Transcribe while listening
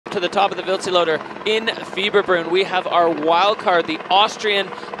to the top of the Wildsee-Loader in Fieberbrunn. We have our wild card, the Austrian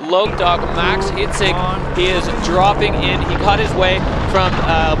lope dog, Max Hitzig. He is dropping in. He got his way from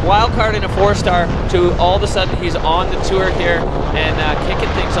wild card in a 4-star to all of a sudden he's on the tour here and kicking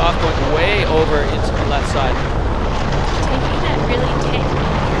things off, going way over into the left side. Taking that really tight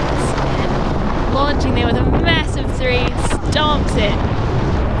and launching there with a massive 3, stomps it.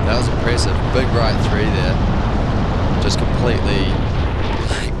 That was impressive. Big right 3 there. Just completely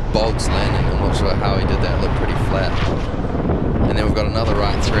bolts landing. I'm not sure how he did that. It looked pretty flat. And then we've got another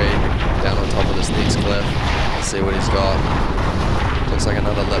right 3 down on top of this next cliff. Let's see what he's got. Looks like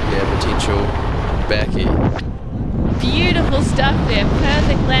another lip here, potential backy. Beautiful stuff there.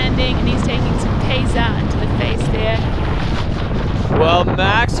 Perfect landing, and he's taking some pace out into the face there. Well,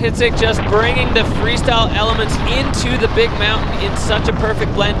 Max Hitzig just bringing the freestyle elements into the big mountain in such a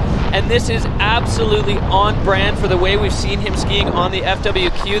perfect blend. And this is absolutely on brand for the way we've seen him skiing on the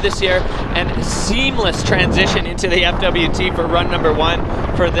FWQ this year, and seamless transition into the FWT for run number 1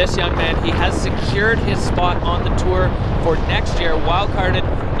 for this young man. He has secured his spot on the tour for next year, wildcarded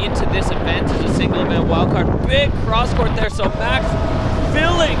into this event as a single event wildcard. Big cross court there, so Max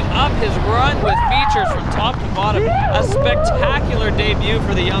filling up his run with features from top to bottom. A spectacular debut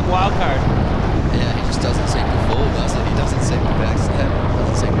for the young wildcard. Yeah, he just doesn't seem to fall, does it? He doesn't seem to backstep,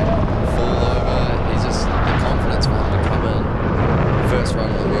 doesn't seem to fall over. He's just, the confidence for him to come in. First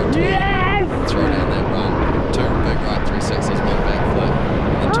run on the world tour, throw down that run, 2 big right 360s, 1 back flip,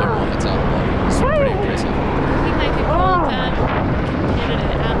 and then 2 more hits out the bottom. It's pretty impressive. Looking like a full-time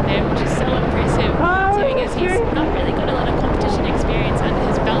competitor out there, which is so impressive, seeing as he's not really got a lot of competition experience under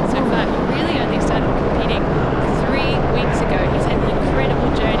his belt so far. He really only started competing 3 weeks ago. He's had an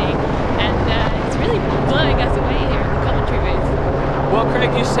incredible journey, and it's really blowing us away here in the commentary booth. Well,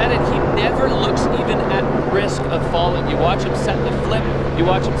 Craig, you said it. He never looks even at risk of falling. You watch him set the flip, you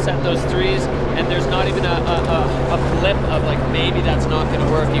watch him set those 3s, and there's not even a blip of like, maybe that's not going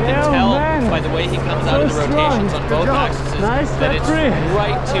to work. You can tell by the way he comes out of the rotations on both axes that it's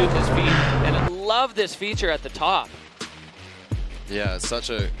right to his feet. And I love this feature at the top. Yeah, it's such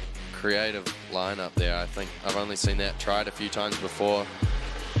a creative lineup there. I think I've only seen that tried a few times before.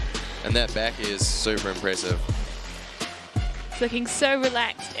 And that back is super impressive. It's looking so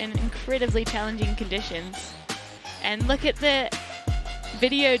relaxed in incredibly challenging conditions. And look at the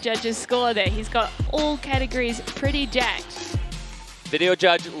video judge's score there. He's got all categories pretty jacked. Video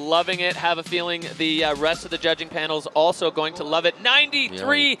judge loving it. Have a feeling the rest of the judging panel is also going to love it.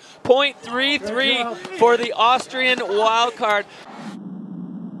 93.33 for the Austrian wildcard.